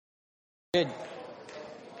Good.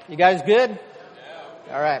 You guys good?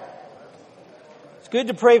 All right. It's good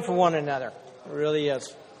to pray for one another. It really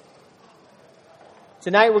is.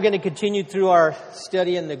 Tonight we're going to continue through our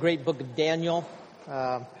study in the great book of Daniel.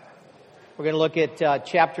 We're going to look at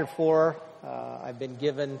chapter 4. I've been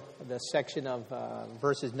given the section of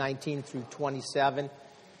verses 19 through 27.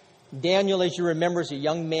 Daniel, as you remember, is a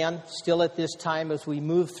young man. Still at this time, as we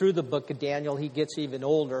move through the book of Daniel, he gets even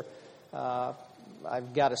older.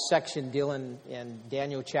 I've got a section dealing in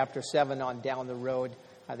Daniel chapter 7 on down the road,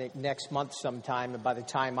 I think next month sometime. And by the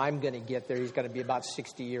time I'm going to get there, he's going to be about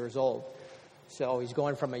 60 years old. So he's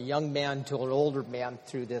going from a young man to an older man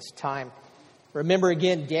through this time. Remember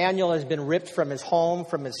again, Daniel has been ripped from his home,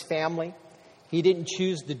 from his family. He didn't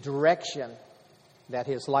choose the direction that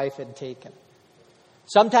his life had taken.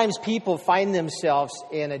 Sometimes people find themselves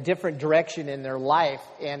in a different direction in their life,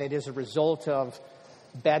 and it is a result of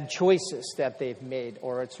bad choices that they've made,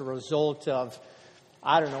 or it's a result of,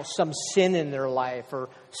 some sin in their life, or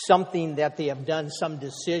something that they have done, some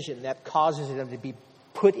decision that causes them to be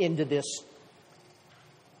put into this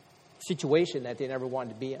situation that they never wanted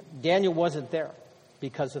to be in. Daniel wasn't there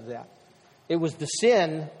because of that. It was the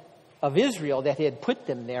sin of Israel that had put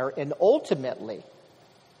them there, and ultimately,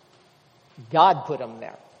 God put them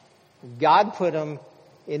there. God put them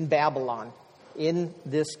in Babylon, in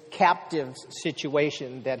this captive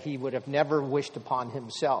situation that he would have never wished upon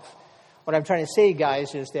himself. What I'm trying to say,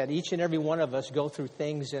 guys, is that each and every one of us go through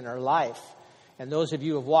things in our life. And those of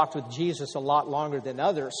you who have walked with Jesus a lot longer than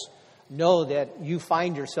others know that you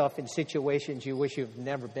find yourself in situations you wish you've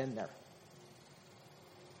never been there.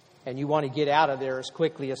 And you want to get out of there as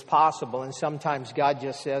quickly as possible. And sometimes God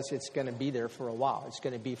just says it's going to be there for a while. It's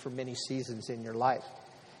going to be for many seasons in your life.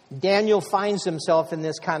 Daniel finds himself in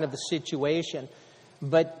this kind of a situation,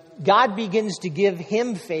 but God begins to give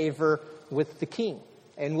him favor with the king.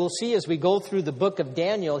 And we'll see as we go through the book of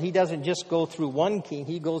Daniel, he doesn't just go through one king,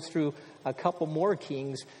 he goes through a couple more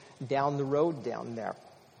kings down the road down there.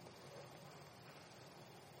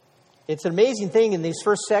 It's an amazing thing in these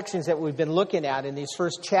first sections that we've been looking at, in these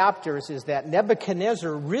first chapters, is that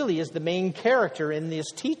Nebuchadnezzar really is the main character in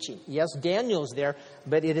this teaching. Yes, Daniel's there,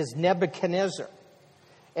 but it is Nebuchadnezzar.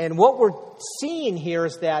 And what we're seeing here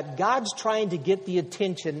is that God's trying to get the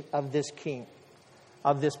attention of this king,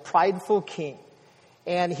 of this prideful king.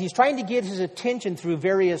 And he's trying to get his attention through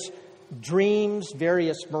various dreams,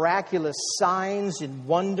 various miraculous signs and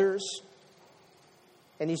wonders.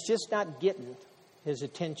 And he's just not getting his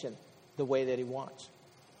attention the way that he wants.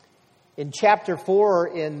 In chapter 4,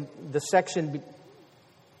 in the section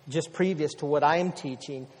just previous to what I am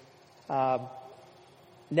teaching,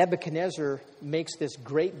 Nebuchadnezzar makes this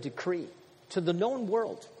great decree to the known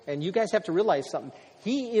world. And you guys have to realize something.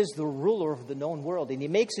 He is the ruler of the known world. And he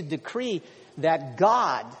makes a decree that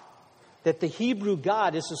God, that the Hebrew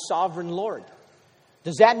God is a sovereign Lord.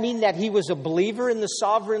 Does that mean that he was a believer in the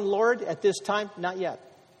sovereign Lord at this time? Not yet.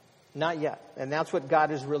 Not yet. And that's what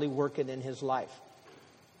God is really working in his life.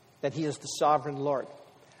 That he is the sovereign Lord.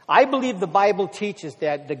 I believe the Bible teaches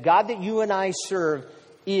that the God that you and I serve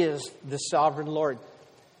is the sovereign Lord.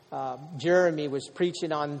 Jeremy was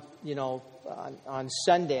preaching on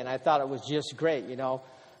Sunday, and I thought it was just great,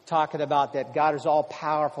 talking about that God is all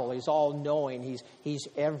powerful, he's all knowing, he's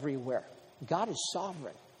everywhere. God is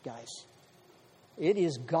sovereign, guys. It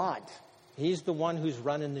is God. He's the one who's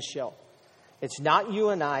running the show. It's not you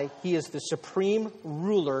and I. He is the supreme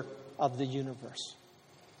ruler of the universe.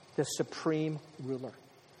 The supreme ruler.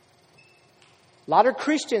 A lot of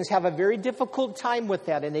Christians have a very difficult time with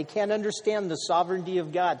that, and they can't understand the sovereignty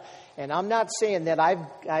of God. And I'm not saying that I've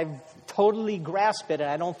totally grasped it, and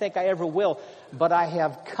I don't think I ever will, but I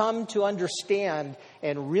have come to understand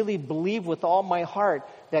and really believe with all my heart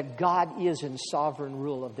that God is in sovereign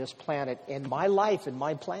rule of this planet and my life and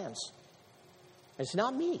my plans. It's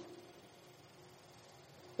not me.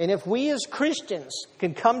 And if we as Christians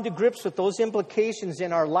can come to grips with those implications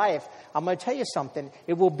in our life, I'm going to tell you something.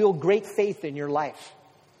 It will build great faith in your life.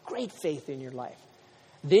 Great faith in your life.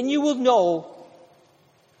 Then you will know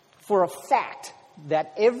for a fact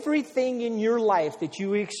that everything in your life that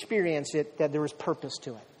you experience that there is purpose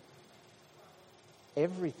to it.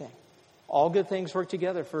 Everything. All good things work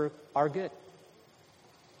together for our good.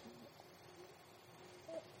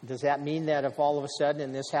 Does that mean that if all of a sudden,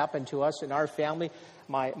 and this happened to us in our family,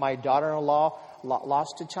 my daughter-in-law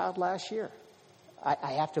lost a child last year?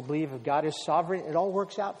 I have to believe if God is sovereign, it all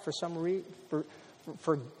works out for some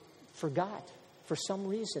for God. For some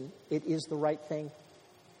reason, it is the right thing,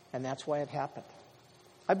 and that's why it happened.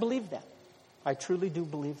 I believe that. I truly do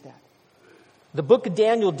believe that. The book of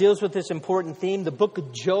Daniel deals with this important theme. The book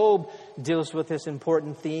of Job deals with this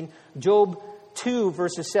important theme. Job 2,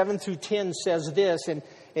 verses 7 through 10 says this, and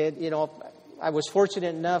I was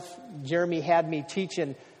fortunate enough, Jeremy had me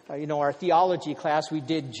teaching, our theology class. We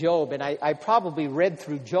did Job, and I probably read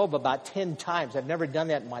through Job about 10 times. I've never done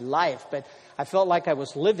that in my life, but I felt like I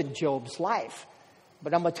was living Job's life.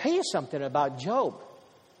 But I'm going to tell you something about Job.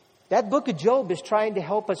 That book of Job is trying to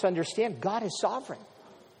help us understand God is sovereign.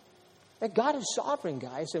 That God is sovereign,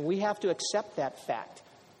 guys, and we have to accept that fact.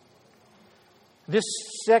 This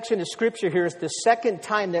section of Scripture here is the second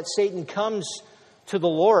time that Satan comes to the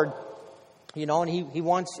Lord, and he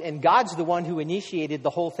wants, and God's the one who initiated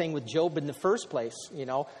the whole thing with Job in the first place,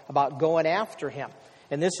 about going after him.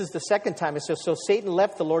 And this is the second time. It says, so Satan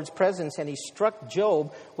left the Lord's presence, and he struck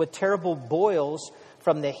Job with terrible boils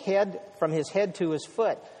from his head to his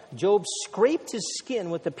foot. Job scraped his skin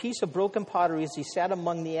with a piece of broken pottery as he sat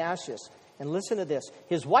among the ashes. And listen to this.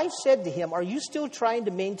 His wife said to him, are you still trying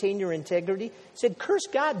to maintain your integrity? He said, curse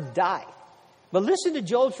God and die. But listen to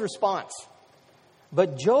Job's response.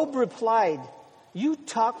 But Job replied, you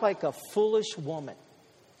talk like a foolish woman.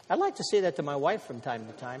 I'd like to say that to my wife from time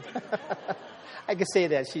to time. I could say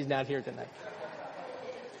that. She's not here tonight.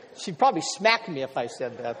 She'd probably smack me if I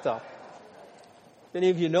said that, though. Many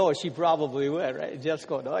of you know she probably would, right? Just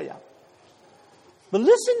going, oh, yeah. But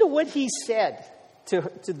listen to what he said to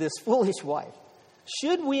this foolish wife.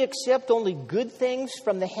 Should we accept only good things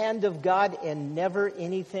from the hand of God and never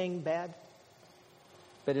anything bad?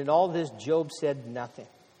 But in all this, Job said nothing.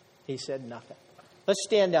 He said nothing. Let's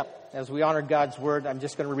stand up as we honor God's word. I'm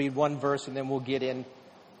just going to read one verse and then we'll get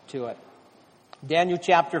into it. Daniel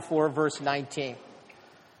chapter 4, verse 19.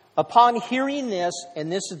 Upon hearing this,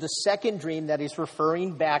 and this is the second dream that he's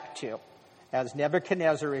referring back to, as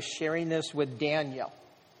Nebuchadnezzar is sharing this with Daniel,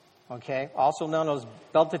 also known as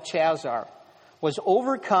Belteshazzar, was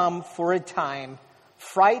overcome for a time,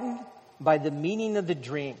 frightened by the meaning of the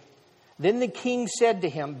dream. Then the king said to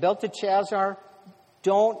him, Belteshazzar,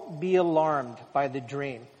 don't be alarmed by the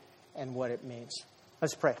dream and what it means.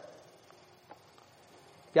 Let's pray.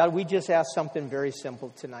 God, we just ask something very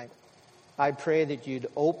simple tonight. I pray that you'd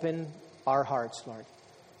open our hearts, Lord,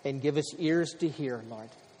 and give us ears to hear, Lord.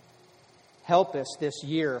 Help us this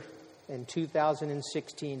year in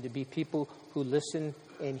 2016 to be people who listen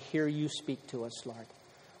and hear you speak to us, Lord.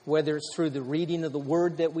 Whether it's through the reading of the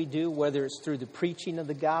word that we do, whether it's through the preaching of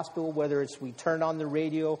the gospel, whether it's we turn on the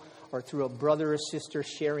radio or through a brother or sister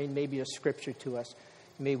sharing maybe a scripture to us,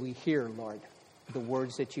 may we hear, Lord, the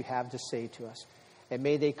words that you have to say to us. And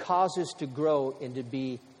may they cause us to grow and to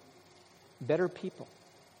be better people.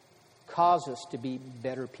 Cause us to be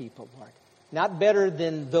better people, Lord. Not better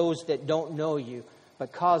than those that don't know you,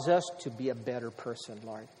 but cause us to be a better person,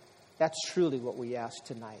 Lord. That's truly what we ask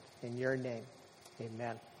tonight. In your name,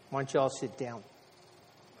 amen. Why don't you all sit down?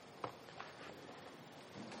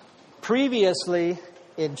 Previously,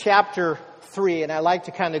 in chapter 3, and I like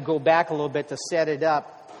to kind of go back a little bit to set it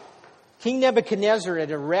up, King Nebuchadnezzar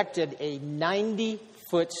had erected a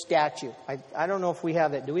 90-foot statue. I don't know if we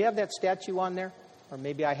have that. Do we have that statue on there? Or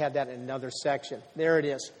maybe I had that in another section. There it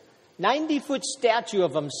is. 90-foot statue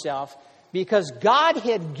of himself, because God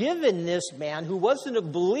had given this man, who wasn't a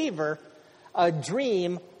believer, a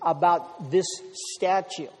dream about this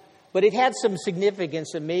statue. But it had some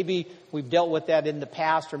significance, and maybe we've dealt with that in the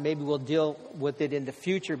past, or maybe we'll deal with it in the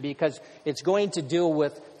future, because it's going to deal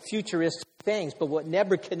with futuristic things. But what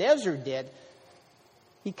Nebuchadnezzar did,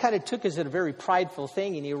 he kind of took it as a very prideful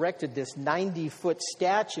thing, and he erected this 90-foot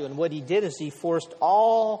statue. And what he did is he forced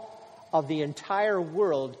all of the entire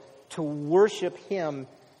world to worship him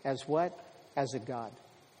as what? As a god.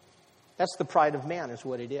 That's the pride of man, is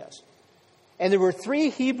what it is. And there were 3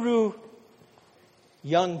 Hebrew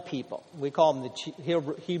young people. We call them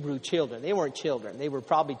the Hebrew children. They weren't children. They were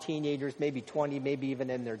probably teenagers, maybe 20, maybe even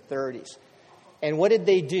in their 30s. And what did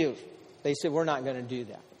they do? They said, we're not going to do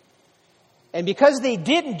that. And because they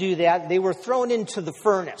didn't do that, they were thrown into the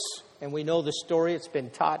furnace. And we know the story. It's been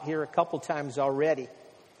taught here a couple times already.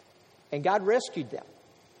 And God rescued them.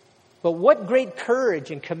 But what great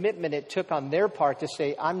courage and commitment it took on their part to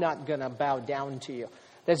say, I'm not going to bow down to you.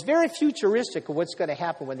 That's very futuristic of what's going to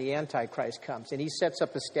happen when the Antichrist comes. And he sets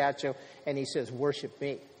up a statue and he says, worship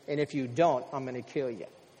me. And if you don't, I'm going to kill you.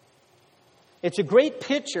 It's a great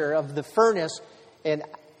picture of the furnace, and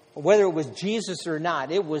whether it was Jesus or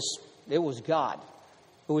not, it was God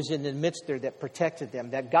who was in the midst there that protected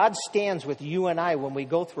them. That God stands with you and I when we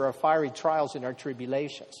go through our fiery trials and our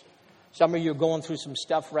tribulations. Some of you are going through some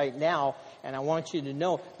stuff right now, and I want you to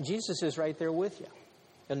know Jesus is right there with you.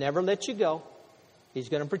 He'll never let you go. He's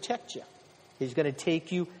going to protect you. He's going to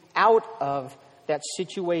take you out of that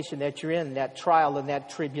situation that you're in, that trial and that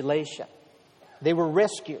tribulation. They were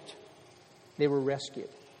rescued. They were rescued.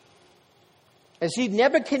 And see,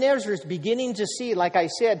 Nebuchadnezzar is beginning to see, like I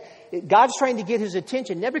said, God's trying to get his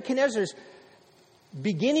attention. Nebuchadnezzar is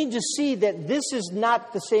beginning to see that this is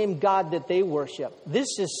not the same God that they worship. This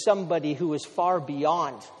is somebody who is far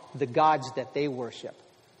beyond the gods that they worship.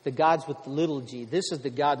 The gods with the little g. This is the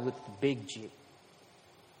God with the big G.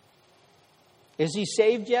 Is he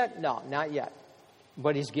saved yet? No, not yet.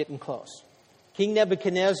 But he's getting close. King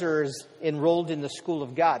Nebuchadnezzar is enrolled in the school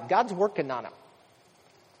of God. God's working on him.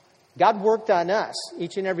 God worked on us,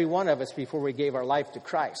 each and every one of us, before we gave our life to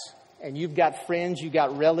Christ. And you've got friends, you've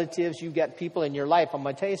got relatives, you've got people in your life. I'm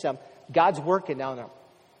going to tell you something. God's working on them.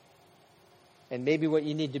 And maybe what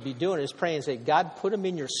you need to be doing is praying and say, God, put them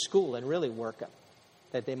in your school and really work them,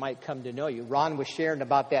 that they might come to know you. Ron was sharing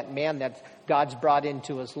about that man that God's brought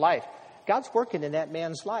into his life. God's working in that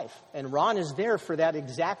man's life. And Ron is there for that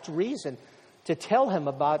exact reason, to tell him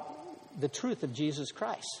about the truth of Jesus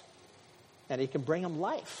Christ. And he can bring him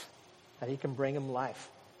life. And he can bring him life.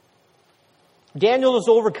 Daniel was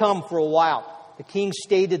overcome for a while. The king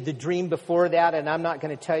stated the dream before that, and I'm not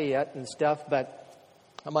going to tell you yet and stuff, but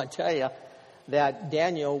I'm going to tell you that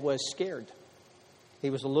Daniel was scared.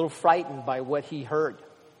 He was a little frightened by what he heard.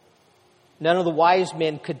 None of the wise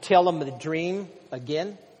men could tell him the dream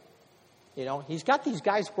again. You know, he's got these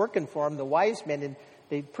guys working for him, the wise men, and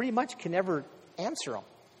they pretty much can never answer him.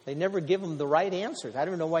 They never give him the right answers. I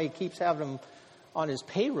don't know why he keeps having them on his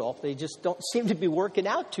payroll. They just don't seem to be working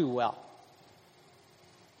out too well.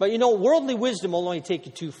 But you know, worldly wisdom will only take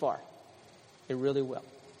you too far. It really will.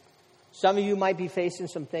 Some of you might be facing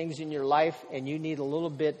some things in your life, and you need a little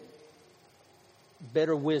bit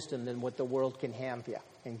better wisdom than what the world can hand you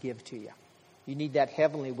and give to you. You need that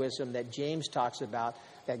heavenly wisdom that James talks about,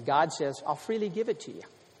 that God says, I'll freely give it to you.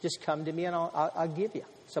 Just come to me and I'll give you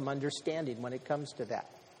some understanding when it comes to that.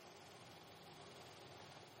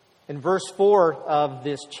 In verse 4 of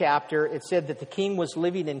this chapter, it said that the king was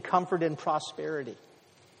living in comfort and prosperity.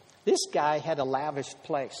 This guy had a lavish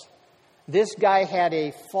place. This guy had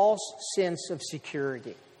a false sense of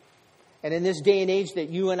security. And in this day and age that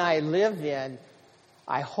you and I live in,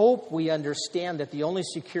 I hope we understand that the only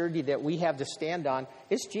security that we have to stand on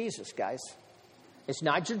is Jesus, guys. It's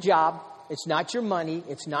not your job. It's not your money.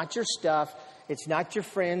 It's not your stuff. It's not your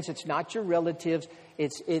friends. It's not your relatives.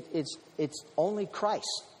 It's only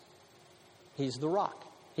Christ. He's the rock.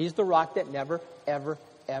 He's the rock that never, ever,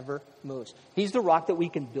 ever moves. He's the rock that we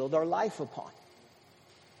can build our life upon.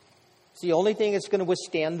 It's the only thing that's going to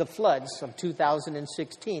withstand the floods of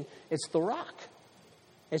 2016. It's the rock.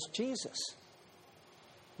 It's Jesus.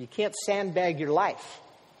 You can't sandbag your life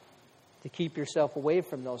to keep yourself away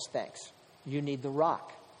from those things. You need the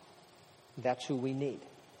rock. That's who we need.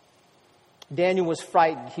 Daniel was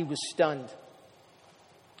frightened. He was stunned.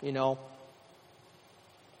 You know,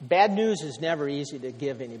 bad news is never easy to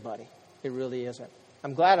give anybody. It really isn't.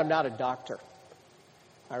 I'm glad I'm not a doctor.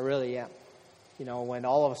 I really am. You know, when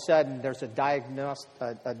all of a sudden there's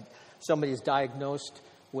somebody's diagnosed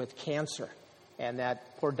with cancer, and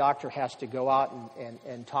that poor doctor has to go out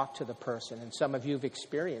and talk to the person. And some of you have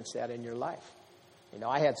experienced that in your life. You know,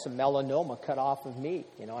 I had some melanoma cut off of me,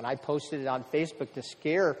 you know, and I posted it on Facebook to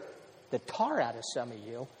scare the tar out of some of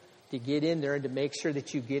you, to get in there and to make sure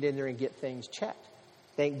that you get in there and get things checked.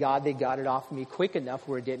 Thank God they got it off of me quick enough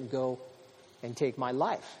where it didn't go and take my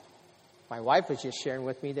life. My wife was just sharing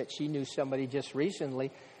with me that she knew somebody just recently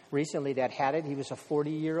that had it. He was a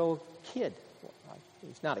 40-year-old kid.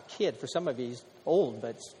 He's not a kid. For some of you, he's old,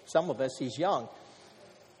 but some of us, he's young.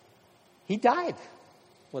 He died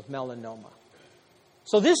with melanoma.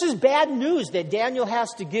 So this is bad news that Daniel has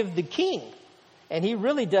to give the king. And he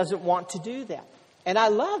really doesn't want to do that. And I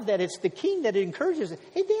love that it's the king that encourages it.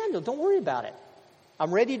 Hey, Daniel, don't worry about it.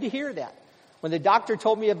 I'm ready to hear that. When the doctor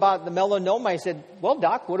told me about the melanoma, I said, well,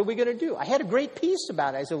 doc, what are we going to do? I had a great peace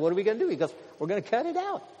about it. I said, what are we going to do? He goes, we're going to cut it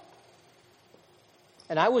out.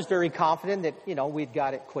 And I was very confident that, you know, we'd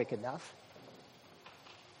got it quick enough.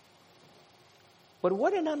 But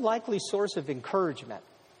what an unlikely source of encouragement.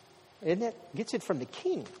 Isn't it? Gets it from the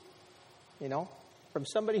king, you know, from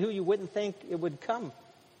somebody who you wouldn't think it would come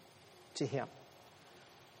to him.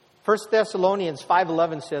 1 Thessalonians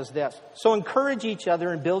 5:11 says this, so encourage each other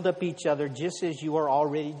and build up each other just as you are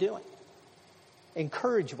already doing.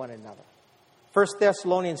 Encourage one another. 1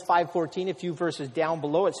 Thessalonians 5:14, a few verses down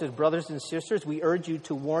below, it says, brothers and sisters, we urge you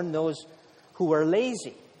to warn those who are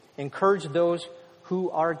lazy. Encourage those who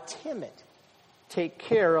are timid. Take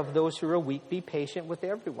care of those who are weak. Be patient with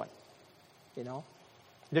everyone. You know,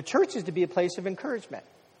 the church is to be a place of encouragement.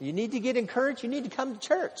 You need to get encouraged. You need to come to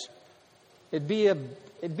church. It'd be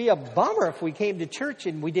a bummer if we came to church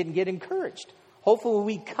and we didn't get encouraged. Hopefully when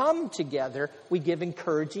we come together, we give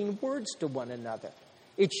encouraging words to one another.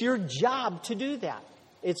 It's your job to do that.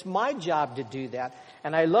 It's my job to do that.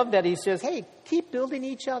 And I love that he says, hey, keep building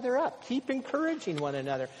each other up. Keep encouraging one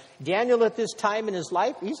another. Daniel at this time in his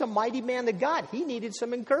life, he's a mighty man of God. He needed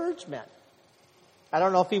some encouragement. I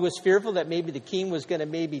don't know if he was fearful that maybe the king was going to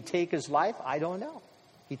maybe take his life. I don't know.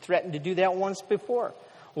 He threatened to do that once before.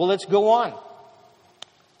 Well, let's go on.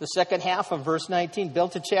 The second half of verse 19.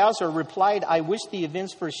 Belteshazzar replied, I wish the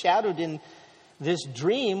events foreshadowed in this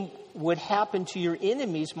dream would happen to your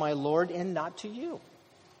enemies, my lord, and not to you.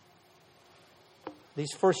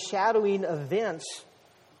 These foreshadowing events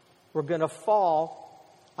were going to fall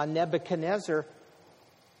on Nebuchadnezzar.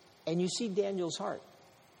 And you see Daniel's heart.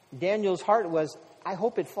 Daniel's heart was, I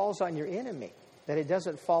hope it falls on your enemy, that it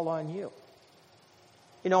doesn't fall on you.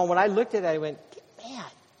 You know, when I looked at that, I went, man,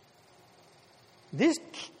 this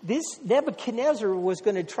Nebuchadnezzar was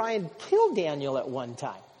going to try and kill Daniel at one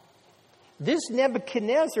time. This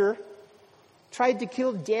Nebuchadnezzar tried to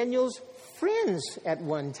kill Daniel's friends at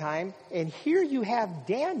one time. And here you have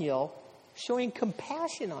Daniel showing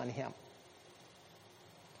compassion on him.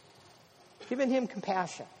 Giving him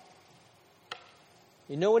compassion.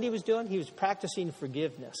 You know what he was doing? He was practicing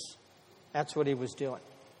forgiveness. That's what he was doing.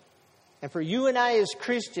 And for you and I as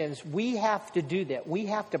Christians, we have to do that. We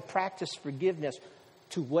have to practice forgiveness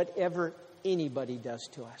to whatever anybody does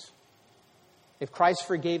to us. If Christ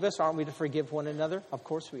forgave us, aren't we to forgive one another? Of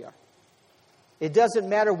course we are. It doesn't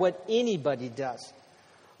matter what anybody does.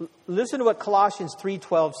 Listen to what Colossians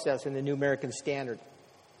 3:12 says in the New American Standard.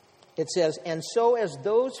 It says, and so as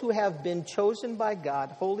those who have been chosen by God,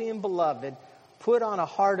 holy and beloved, put on a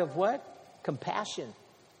heart of what? Compassion.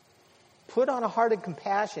 Put on a heart of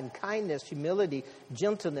compassion, kindness, humility,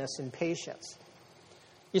 gentleness, and patience.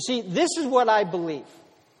 You see, this is what I believe.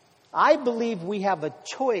 I believe we have a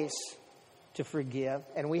choice to forgive,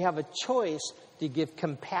 and we have a choice to give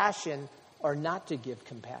compassion or not to give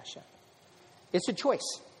compassion. It's a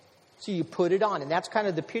choice. So you put it on, and that's kind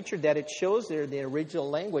of the picture that it shows there in the original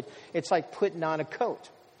language. It's like putting on a coat.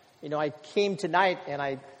 You know, I came tonight, and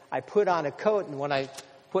I put on a coat, and when I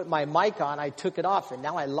put my mic on, I took it off, and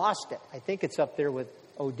now I lost it. I think it's up there with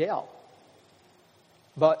Odell.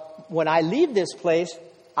 But when I leave this place,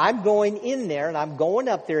 I'm going in there, and I'm going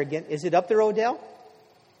up there again. Is it up there, Odell?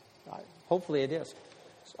 Hopefully it is.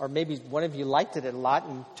 Or maybe one of you liked it a lot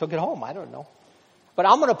and took it home. I don't know. But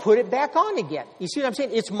I'm going to put it back on again. You see what I'm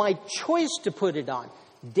saying? It's my choice to put it on.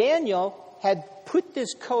 Daniel had put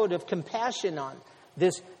this coat of compassion on,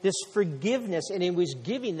 this forgiveness, and he was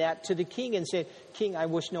giving that to the king and said, King, I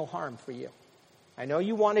wish no harm for you. I know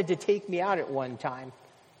you wanted to take me out at one time,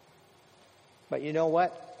 but you know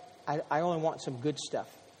what? I only want some good stuff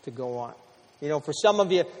to go on. You know, for some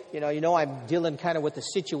of you, you know, I'm dealing kind of with the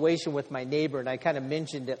situation with my neighbor, and I kind of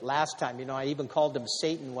mentioned it last time. You know, I even called him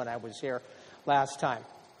Satan when I was here last time.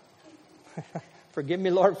 Forgive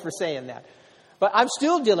me, Lord, for saying that. But I'm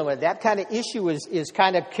still dealing with it. That kind of issue is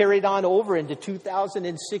kind of carried on over into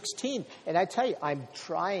 2016. And I tell you, I'm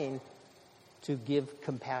trying to give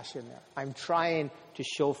compassion there. I'm trying to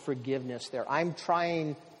show forgiveness there. I'm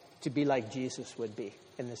trying to be like Jesus would be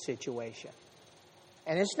in the situation.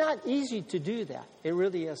 And it's not easy to do that. It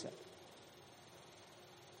really isn't.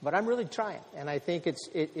 But I'm really trying. And I think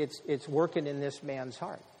it's working in this man's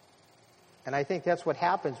heart. And I think that's what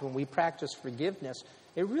happens when we practice forgiveness.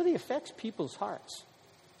 It really affects people's hearts.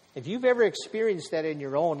 If you've ever experienced that in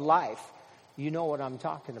your own life, you know what I'm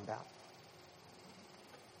talking about.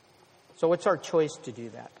 So it's our choice to do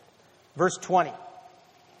that. Verse 20.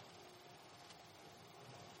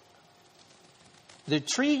 The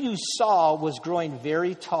tree you saw was growing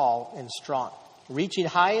very tall and strong, reaching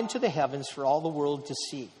high into the heavens for all the world to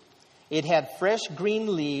see. It had fresh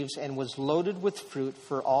green leaves and was loaded with fruit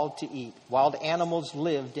for all to eat. Wild animals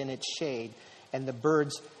lived in its shade, and the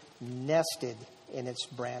birds nested in its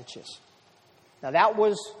branches. Now that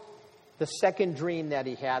was the second dream that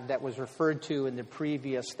he had that was referred to in the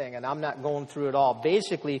previous thing, and I'm not going through it all.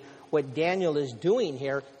 Basically, what Daniel is doing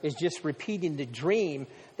here is just repeating the dream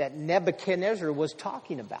that Nebuchadnezzar was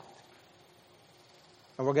talking about.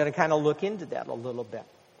 And we're going to kind of look into that a little bit.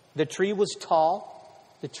 The tree was tall.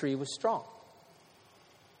 The tree was strong.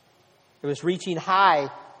 It was reaching high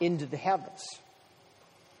into the heavens.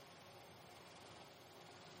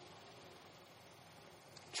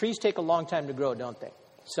 Trees take a long time to grow, don't they?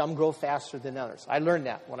 Some grow faster than others. I learned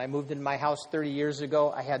that when I moved into my house 30 years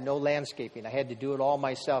ago. I had no landscaping. I had to do it all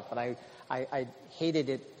myself, and I hated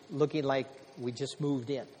it looking like we just moved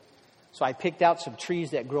in. So I picked out some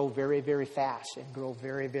trees that grow very, very fast and grow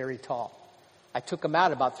very, very tall. I took them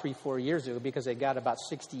out about 3-4 years ago because they got about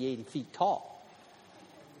 60, 80 feet tall.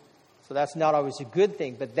 So that's not always a good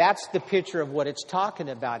thing, but that's the picture of what it's talking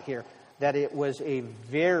about here, that it was a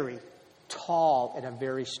very tall and a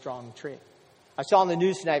very strong tree. I saw on the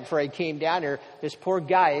news tonight before I came down here, this poor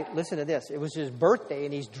guy, listen to this, it was his birthday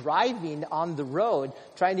and he's driving on the road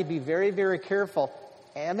trying to be very, very careful.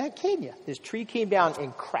 And I'm not kidding you, this tree came down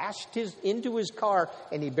and crashed into his car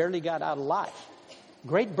and he barely got out alive.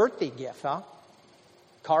 Great birthday gift, huh?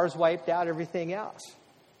 Cars wiped out, everything else.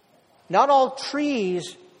 Not all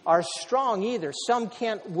trees are strong either. Some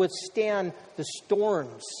can't withstand the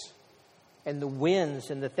storms and the winds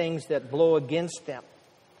and the things that blow against them.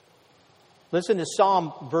 Listen to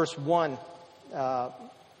Psalm verse 1,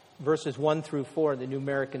 verses 1 through 4 in the New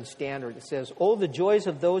American Standard. It says, "Oh, the joys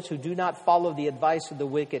of those who do not follow the advice of the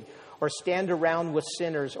wicked, or stand around with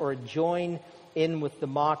sinners, or join in with the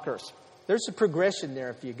mockers." There's a progression there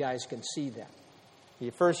if you guys can see that.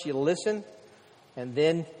 First you listen, and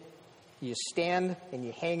then you stand and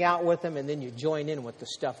you hang out with them, and then you join in with the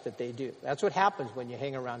stuff that they do. That's what happens when you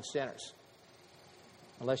hang around sinners.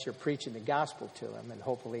 Unless you're preaching the gospel to them and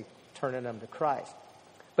hopefully turning them to Christ.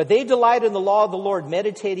 But they delight in the law of the Lord,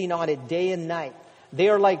 meditating on it day and night. They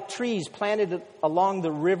are like trees planted along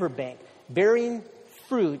the riverbank, bearing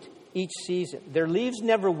fruit each season. Their leaves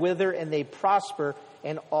never wither, and they prosper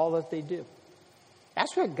in all that they do.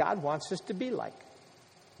 That's what God wants us to be like.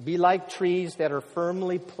 Be like trees that are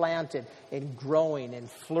firmly planted and growing and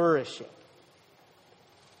flourishing.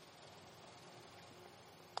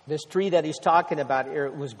 This tree that he's talking about here,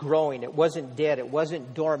 it was growing. It wasn't dead. It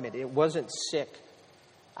wasn't dormant. It wasn't sick.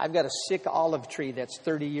 I've got a sick olive tree that's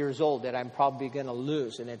 30 years old that I'm probably going to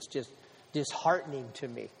lose, and it's just disheartening to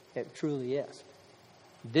me. It truly is.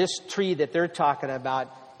 This tree that they're talking about,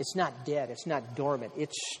 it's not dead. It's not dormant.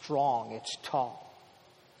 It's strong. It's tall.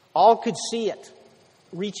 All could see it,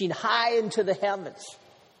 reaching high into the heavens.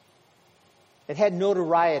 It had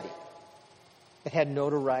notoriety. It had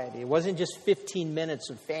notoriety. It wasn't just 15 minutes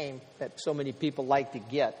of fame that so many people like to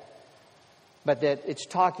get, but that it's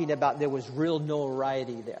talking about there was real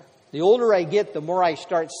notoriety there. The older I get, the more I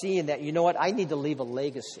start seeing that, you know what, I need to leave a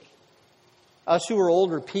legacy. Us who are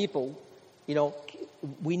older people,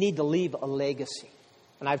 we need to leave a legacy.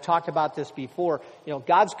 And I've talked about this before.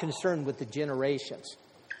 God's concerned with the generations.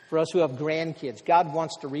 For us who have grandkids, God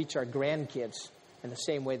wants to reach our grandkids in the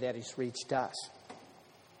same way that He's reached us.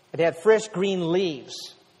 It had fresh green leaves.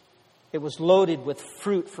 It was loaded with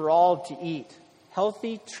fruit for all to eat.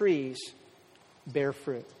 Healthy trees bear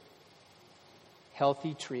fruit.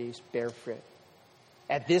 Healthy trees bear fruit.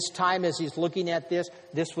 At this time, as he's looking at this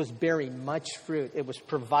was bearing much fruit. It was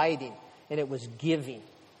providing and it was giving.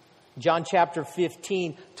 John chapter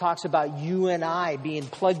 15 talks about you and I being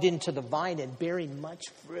plugged into the vine and bearing much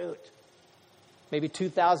fruit. Maybe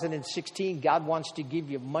 2016, God wants to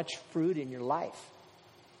give you much fruit in your life.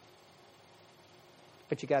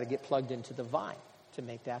 But you got to get plugged into the vine to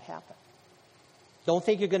make that happen. Don't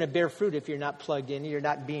think you're going to bear fruit if you're not plugged in. You're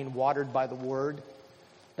not being watered by the Word,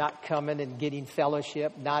 not coming and getting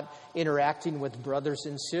fellowship, not interacting with brothers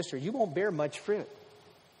and sisters. You won't bear much fruit.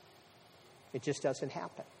 It just doesn't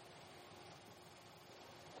happen.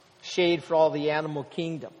 Shade for all the animal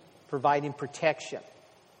kingdom, providing protection.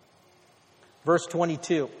 Verse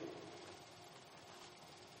 22.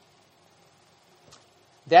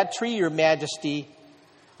 That tree, your majesty,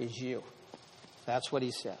 is you. That's what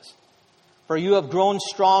he says. For you have grown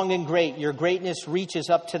strong and great. Your greatness reaches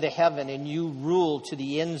up to the heaven, and you rule to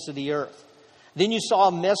the ends of the earth. Then you saw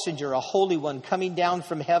a messenger, a holy one, coming down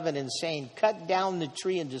from heaven and saying, cut down the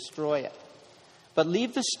tree and destroy it. But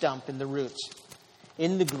leave the stump and the roots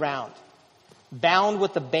in the ground, bound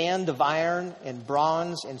with a band of iron and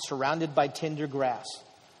bronze and surrounded by tender grass.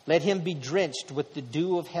 Let him be drenched with the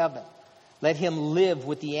dew of heaven. Let him live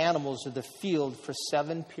with the animals of the field for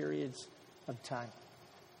 7 periods of time.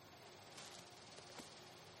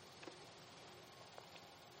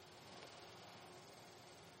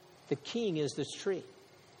 The king is this tree.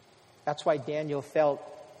 That's why Daniel felt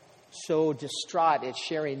so distraught at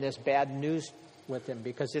sharing this bad news with him,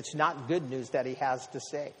 because it's not good news that he has to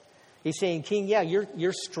say. He's saying, King, yeah,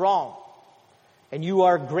 you're strong. And you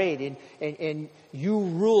are great. And you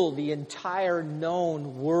rule the entire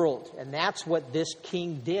known world. And that's what this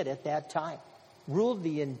king did at that time. Ruled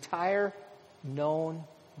the entire known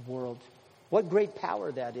world. What great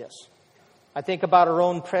power that is. I think about our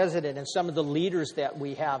own president and some of the leaders that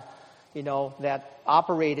we have, that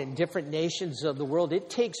operate in different nations of the world. It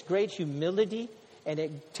takes great humility and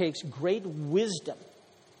it takes great wisdom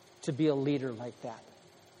to be a leader like that.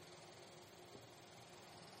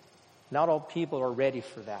 Not all people are ready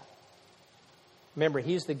for that. Remember,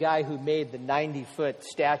 he's the guy who made the 90-foot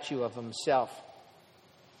statue of himself.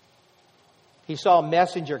 He saw a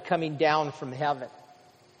messenger coming down from heaven.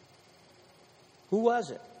 Who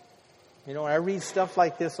was it? You know, when I read stuff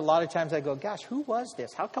like this, a lot of times I go, gosh, who was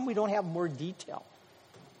this? How come we don't have more detail?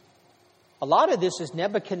 A lot of this is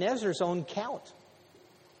Nebuchadnezzar's own count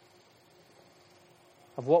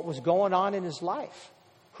of what was going on in his life.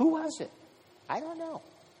 Who was it? I don't know.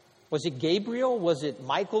 Was it Gabriel? Was it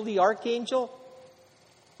Michael the archangel?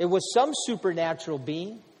 It was some supernatural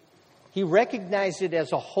being. He recognized it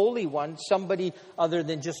as a holy one, somebody other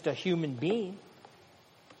than just a human being.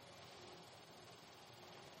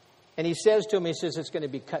 And he says to him, he says, it's going to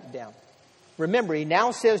be cut down. Remember, he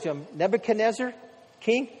now says to him, Nebuchadnezzar,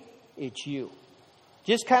 king, it's you.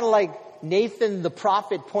 Just kind of like Nathan the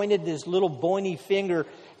prophet pointed his little bony finger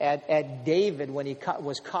at David when he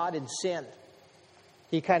was caught in sin.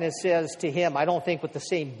 He kind of says to him, I don't think with the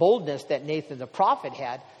same boldness that Nathan the prophet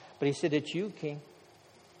had, but he said, it's you, king.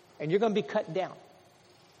 And you're going to be cut down.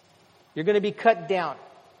 You're going to be cut down.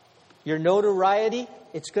 Your notoriety,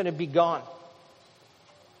 it's going to be gone.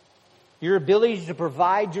 Your ability to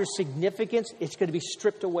provide your significance, it's going to be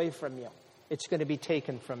stripped away from you. It's going to be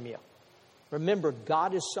taken from you. Remember,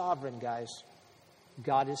 God is sovereign, guys.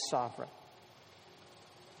 God is sovereign.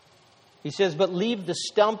 He says, but leave the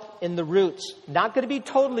stump and the roots. Not going to be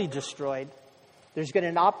totally destroyed. There's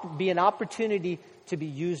going to be an opportunity to be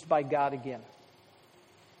used by God again.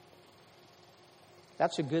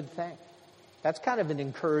 That's a good thing. That's kind of an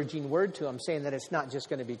encouraging word to him, saying that it's not just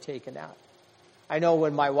going to be taken out. I know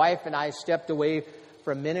when my wife and I stepped away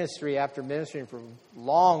from ministry after ministering for a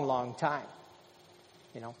long, long time,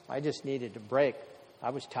 you know, I just needed a break. I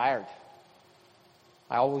was tired.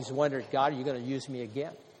 I always wondered, God, are you going to use me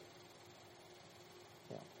again?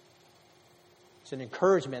 You know, it's an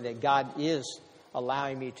encouragement that God is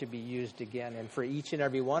allowing me to be used again. And for each and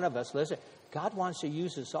every one of us, listen, God wants to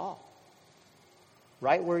use us all.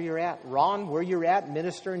 Right where you're at. Ron, where you're at,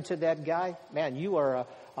 ministering to that guy, man, you are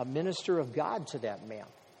a minister of God to that man.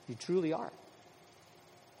 You truly are.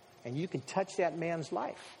 And you can touch that man's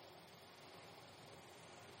life.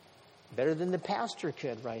 Better than the pastor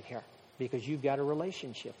could right here. Because you've got a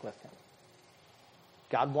relationship with him.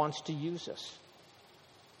 God wants to use us.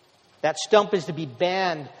 That stump is to be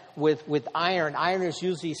banded with iron. Iron is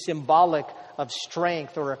usually symbolic of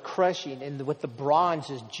strength or a crushing. And with the bronze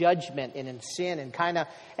is judgment and in sin. And kind of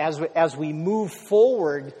as we move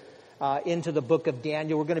forward into the book of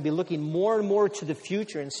Daniel, we're going to be looking more and more to the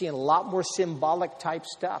future and seeing a lot more symbolic type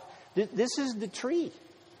stuff. This is the tree.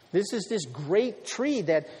 This is this great tree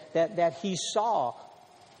that he saw,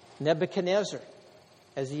 Nebuchadnezzar,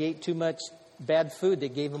 as he ate too much bad food. They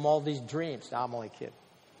gave him all these dreams. No, I'm only kidding.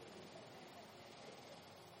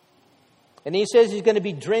 And he says he's going to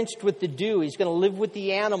be drenched with the dew. He's going to live with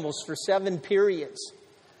the animals for 7 periods.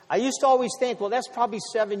 I used to always think, well, that's probably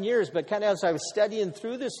 7 years. But kind of as I was studying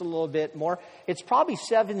through this a little bit more, it's probably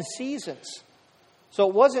 7 seasons. So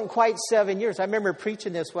it wasn't quite 7 years. I remember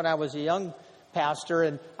preaching this when I was a young pastor,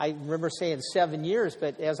 and I remember saying 7 years.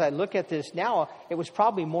 But as I look at this now, it was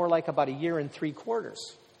probably more like about 1 year and 3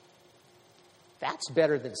 quarters. That's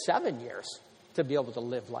better than 7 years to be able to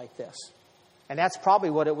live like this. And that's probably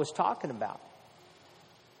what it was talking about.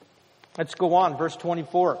 Let's go on, verse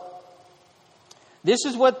 24. This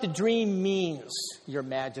is what the dream means, Your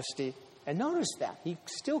Majesty. And notice that. He's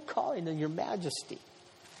still calling them Your Majesty.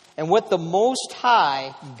 And what the Most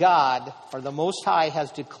High God, or the Most High,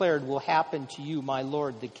 has declared will happen to you, my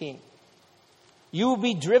Lord the King. You will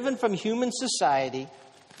be driven from human society,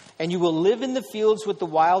 and you will live in the fields with the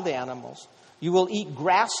wild animals. You will eat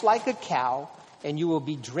grass like a cow, and you will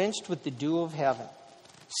be drenched with the dew of heaven.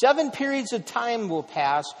 7 periods of time will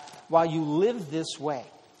pass while you live this way,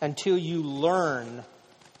 until you learn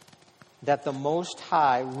that the Most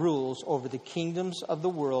High rules over the kingdoms of the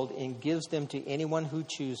world and gives them to anyone who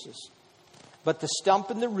chooses. But the stump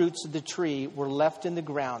and the roots of the tree were left in the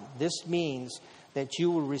ground. This means that you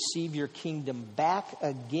will receive your kingdom back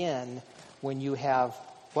again when you have,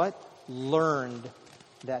 what? Learned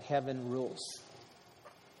that heaven rules.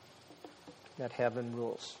 That heaven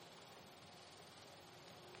rules.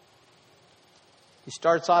 He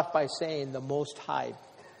starts off by saying the Most High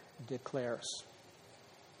declares.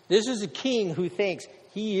 This is a king who thinks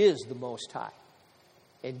he is the Most High.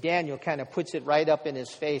 And Daniel kind of puts it right up in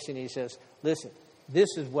his face and he says, listen,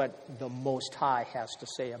 this is what the Most High has to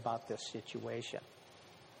say about this situation.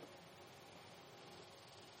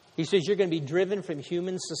 He says you're going to be driven from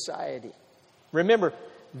human society. Remember,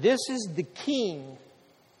 this is the king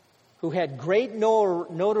who had great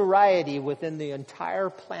notoriety within the entire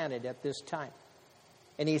planet at this time.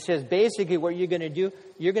 And he says, basically what you're going to do,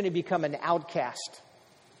 you're going to become an outcast.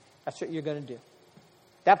 That's what you're going to do.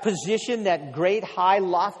 That position, that great, high,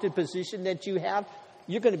 lofted position that you have,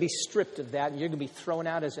 you're going to be stripped of that, and you're going to be thrown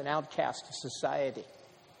out as an outcast to society.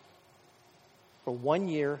 For 1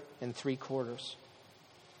 year and 3/4.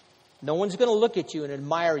 No one's going to look at you and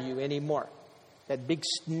admire you anymore. That big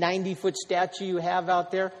 90-foot statue you have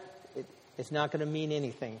out there, it's not going to mean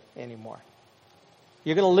anything anymore.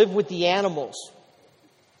 You're going to live with the animals.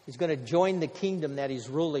 He's going to join the kingdom that he's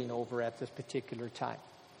ruling over at this particular time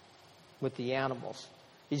with the animals.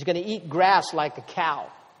 He's going to eat grass like a cow.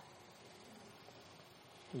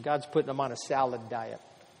 And God's putting him on a salad diet.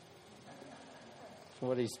 That's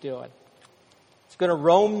what he's doing. He's going to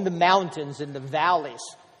roam the mountains and the valleys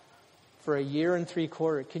for 1 year and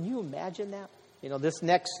 3/4. Can you imagine that? You know, this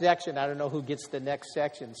next section, I don't know who gets the next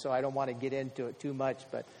section, so I don't want to get into it too much.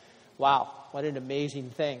 But wow, what an amazing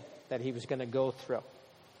thing that he was going to go through.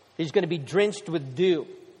 He's going to be drenched with dew.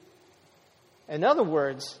 In other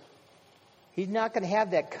words, he's not going to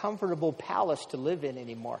have that comfortable palace to live in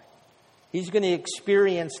anymore. He's going to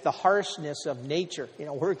experience the harshness of nature. You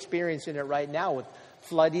know, we're experiencing it right now with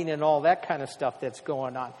flooding and all that kind of stuff that's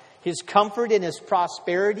going on. His comfort and his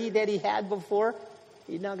prosperity that he had before,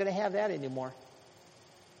 he's not going to have that anymore.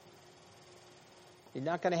 He's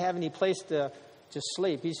not going to have any place to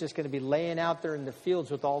sleep. He's just going to be laying out there in the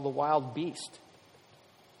fields with all the wild beasts.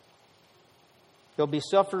 He'll be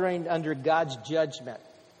suffering under God's judgment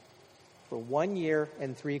for 1 year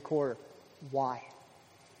and 3/4. Why?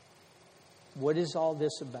 What is all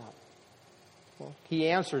this about? Well, he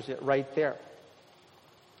answers it right there.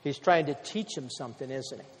 He's trying to teach him something,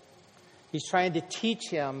 isn't he? He's trying to teach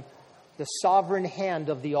him the sovereign hand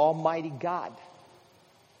of the Almighty God.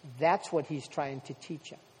 That's what he's trying to teach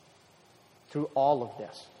him through all of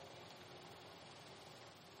this.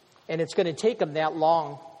 And it's going to take him that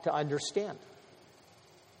long to understand.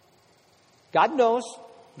 God knows.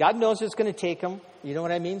 God knows it's going to take him, you know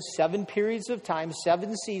what I mean, 7 periods of time,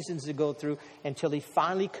 7 seasons to go through until he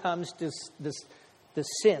finally comes to the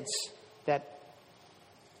sense that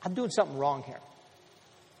I'm doing something wrong here.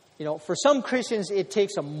 You know, for some Christians, it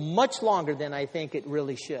takes them much longer than I think it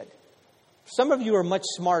really should. Some of you are much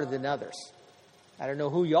smarter than others. I don't know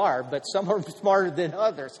who you are, but some are smarter than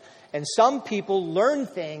others. And some people learn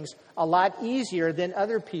things a lot easier than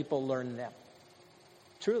other people learn them.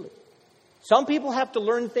 Truly. Some people have to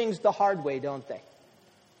learn things the hard way, don't they?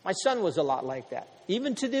 My son was a lot like that.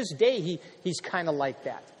 Even to this day, he's kind of like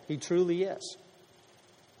that. He truly is.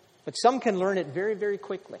 But some can learn it very, very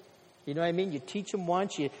quickly. You know what I mean? You teach them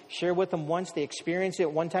once, you share with them once, they experience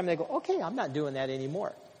it one time, they go, okay, I'm not doing that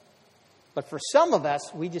anymore. But for some of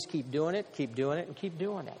us, we just keep doing it, and keep doing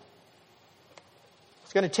it.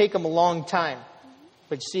 It's going to take them a long time.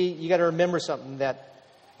 But you see, you got to remember something, that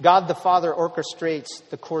God the Father orchestrates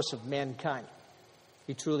the course of mankind.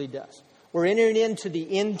 He truly does. We're entering into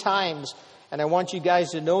the end times, and I want you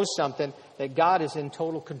guys to know something, that God is in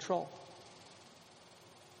total control.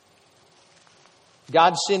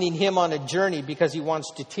 God's sending him on a journey because he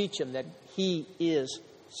wants to teach him that he is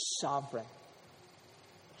sovereign.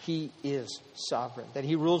 He is sovereign. That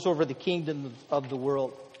he rules over the kingdom of the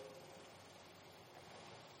world.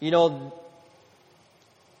 You know,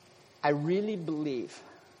 I really believe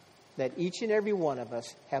that each and every one of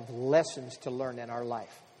us have lessons to learn in our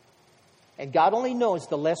life. And God only knows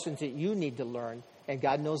the lessons that you need to learn, and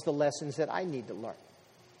God knows the lessons that I need to learn.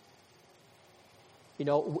 You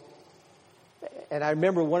know, and I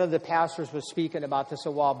remember one of the pastors was speaking about this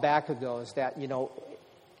a while back ago, is that, you know,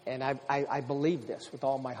 and I believe this with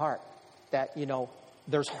all my heart, that, you know,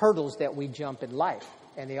 there's hurdles that we jump in life,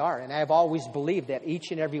 and they are. And I've always believed that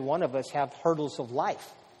each and every one of us have hurdles of life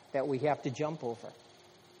that we have to jump over.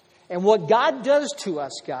 And what God does to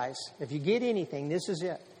us, guys, if you get anything, this is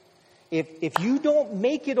it. If you don't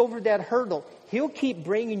make it over that hurdle, he'll keep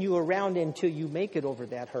bringing you around until you make it over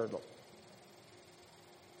that hurdle.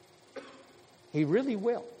 He really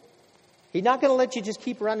will. He's not going to let you just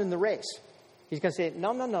keep running the race. He's going to say,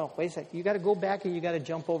 no, wait a second. You got to go back and you got to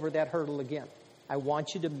jump over that hurdle again. I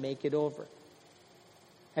want you to make it over.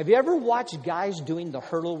 Have you ever watched guys doing the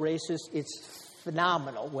hurdle races? It's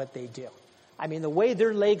phenomenal what they do. I mean, the way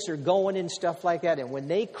their legs are going and stuff like that. And when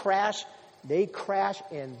they crash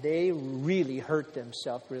and they really hurt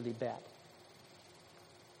themselves really bad.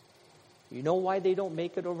 You know why they don't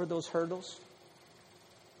make it over those hurdles?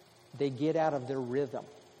 They get out of their rhythm.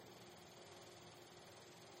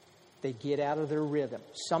 They get out of their rhythm.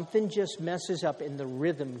 Something just messes up and the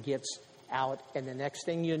rhythm gets out. And the next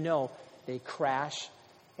thing you know, they crash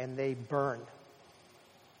and they burn.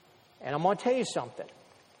 And I'm going to tell you something.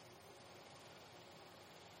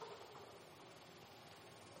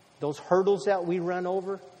 Those hurdles that we run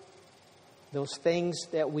over, those things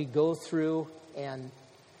that we go through and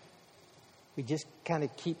we just kind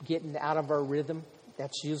of keep getting out of our rhythm,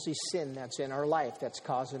 that's usually sin that's in our life that's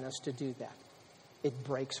causing us to do that. It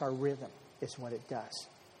breaks our rhythm, is what it does.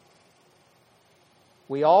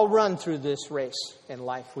 We all run through this race in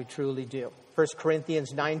life, we truly do. 1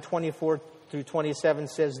 Corinthians 9:24 through 27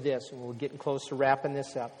 says this, and we're getting close to wrapping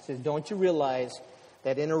this up. It says, don't you realize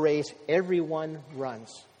that in a race, everyone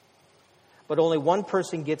runs, but only one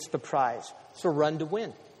person gets the prize? So run to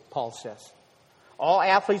win, Paul says. All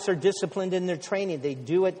athletes are disciplined in their training. They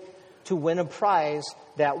do it to win a prize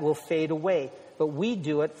that will fade away, but we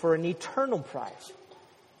do it for an eternal prize.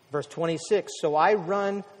 Verse 26, so I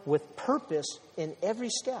run with purpose in every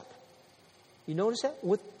step. You notice that?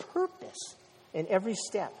 With purpose in every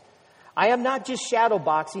step. I am not just shadow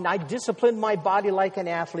boxing. I discipline my body like an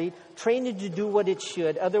athlete, train it to do what it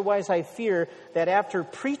should. Otherwise, I fear that after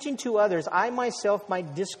preaching to others, I myself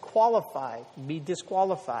might be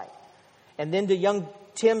disqualified. And then to young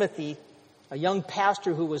Timothy, a young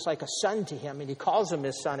pastor who was like a son to him, and he calls him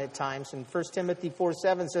his son at times. And 1 Timothy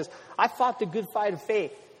 4:7 says, I fought the good fight of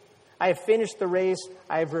faith. I have finished the race.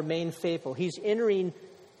 I have remained faithful. He's entering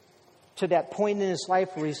to that point in his life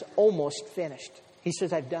where he's almost finished. He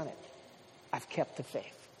says, I've done it. I've kept the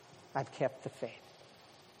faith. I've kept the faith.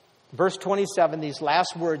 Verse 27, these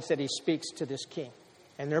last words that he speaks to this king.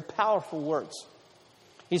 And they're powerful words.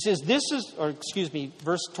 He says,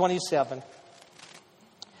 verse 27.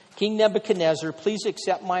 King Nebuchadnezzar, please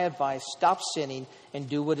accept my advice. Stop sinning and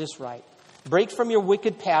do what is right. Break from your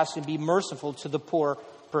wicked past and be merciful to the poor.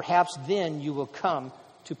 Perhaps then you will come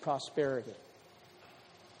to prosperity.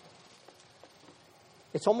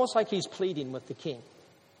 It's almost like he's pleading with the king.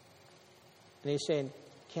 And he's saying,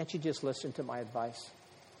 can't you just listen to my advice?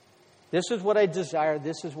 This is what I desire.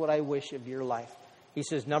 This is what I wish of your life. He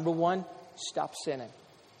says, number one, stop sinning.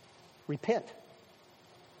 Repent.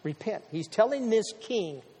 Repent. He's telling this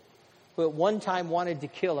king, who at one time wanted to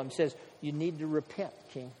kill him, says, you need to repent,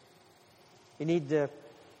 king. You need to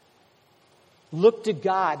look to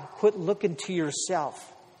God. Quit looking to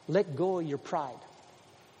yourself. Let go of your pride.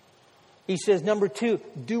 He says, number two,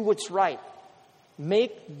 do what's right.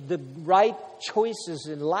 Make the right choices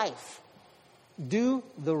in life. Do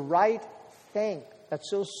the right thing.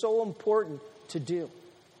 That's so important to do.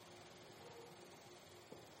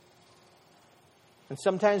 And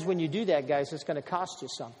sometimes when you do that, guys, it's going to cost you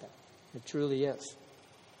something. It truly is.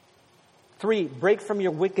 3, break from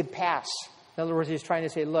your wicked past. In other words, he's trying to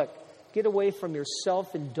say, look, get away from your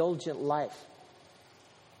self-indulgent life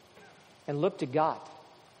and look to God.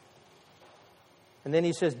 And then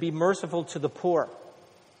he says, be merciful to the poor.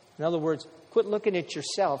 In other words, quit looking at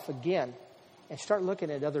yourself again and start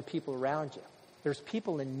looking at other people around you. There's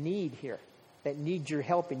people in need here that need your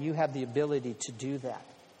help, and you have the ability to do that.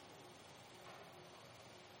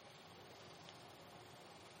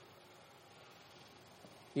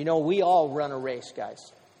 You know, we all run a race, guys.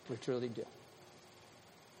 We truly do.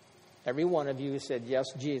 Every one of you said, yes,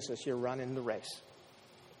 Jesus, you're running the race.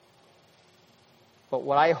 But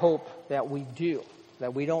what I hope that we do,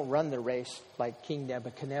 that we don't run the race like King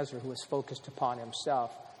Nebuchadnezzar, who was focused upon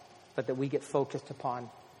himself, but that we get focused upon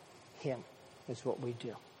him, is what we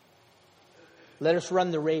do. Let us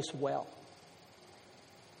run the race well.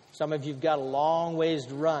 Some of you have got a long ways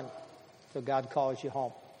to run till God calls you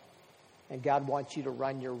home. And God wants you to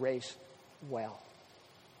run your race well.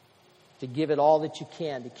 To give it all that you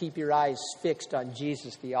can. To keep your eyes fixed on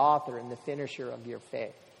Jesus, the author and the finisher of your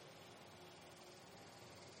faith.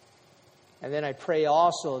 And then I pray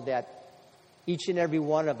also that each and every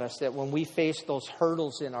one of us, that when we face those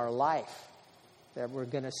hurdles in our life, that we're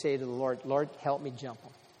going to say to the Lord, Lord, help me jump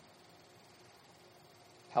them.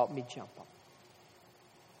 Help me jump them.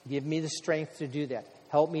 Give me the strength to do that.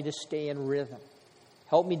 Help me to stay in rhythm.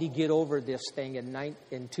 Help me to get over this thing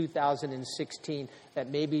in 2016 that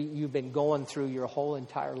maybe you've been going through your whole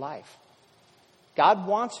entire life. God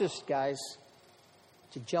wants us, guys,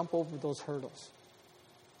 to jump over those hurdles.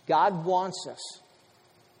 God wants us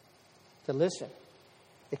to listen,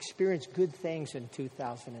 experience good things in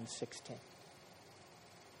 2016.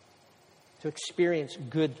 To experience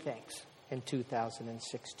good things in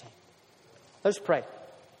 2016. Let's pray.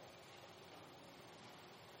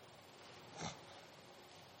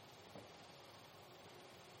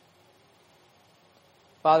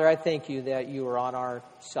 Father, I thank you that you are on our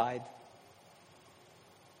side.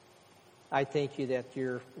 I thank you that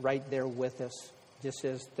you're right there with us, just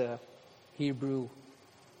as the Hebrew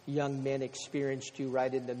young men experienced you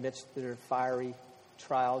right in the midst of their fiery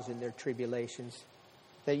trials and their tribulations,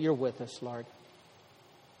 that you're with us, Lord.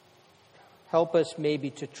 Help us maybe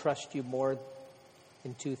to trust you more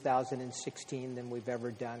in 2016 than we've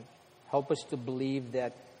ever done. Help us to believe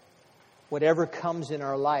that whatever comes in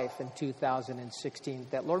our life in 2016,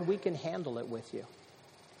 that, Lord, we can handle it with you.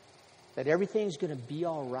 That everything's going to be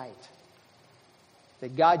all right.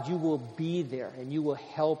 That, God, you will be there and you will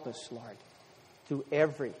help us, Lord, through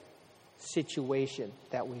every situation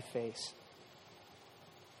that we face.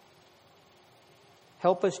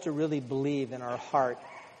 Help us to really believe in our heart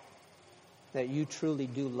that you truly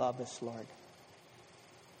do love us, Lord.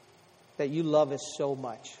 That you love us so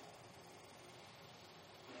much.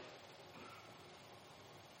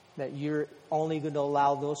 That you're only going to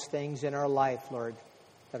allow those things in our life, Lord,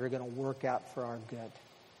 that are going to work out for our good.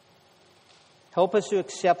 Help us to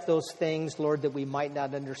accept those things, Lord, that we might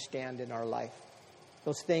not understand in our life.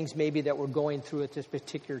 Those things maybe that we're going through at this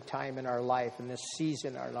particular time in our life, in this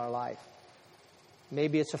season in our life.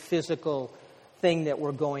 Maybe it's a physical thing that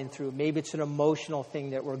we're going through. Maybe it's an emotional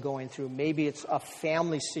thing that we're going through. Maybe it's a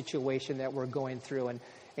family situation that we're going through.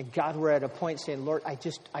 And God, we're at a point saying, Lord,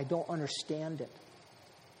 I don't understand it.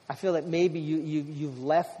 I feel that maybe you've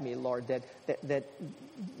left me, Lord,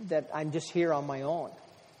 that I'm just here on my own.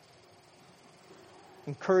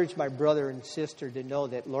 Encourage my brother and sister to know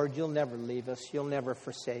that, Lord, you'll never leave us. You'll never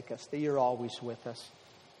forsake us. That you're always with us.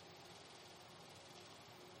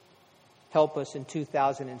 Help us in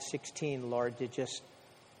 2016, Lord, to just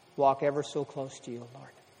walk ever so close to you, Lord.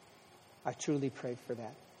 I truly pray for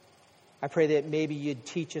that. I pray that maybe you'd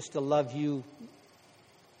teach us to love you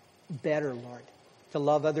better, Lord. To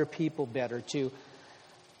love other people better. To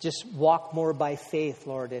just walk more by faith,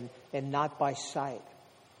 Lord, and not by sight.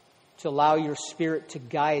 To allow your Spirit to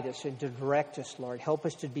guide us and to direct us, Lord. Help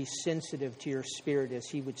us to be sensitive to your Spirit as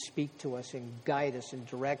He would speak to us and guide us and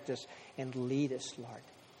direct us and lead us, Lord.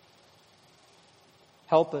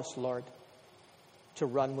 Help us, Lord, to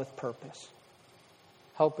run with purpose.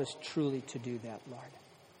 Help us truly to do that, Lord.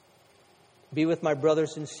 Be with my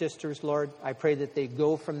brothers and sisters, Lord. I pray that they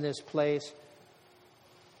go from this place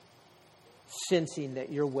sensing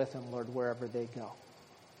that you're with them, Lord, wherever they go.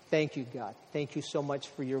 Thank you, God. Thank you so much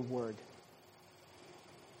for your word.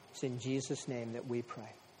 It's in Jesus' name that we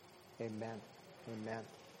pray. Amen. Amen.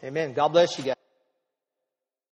 Amen. God bless you guys.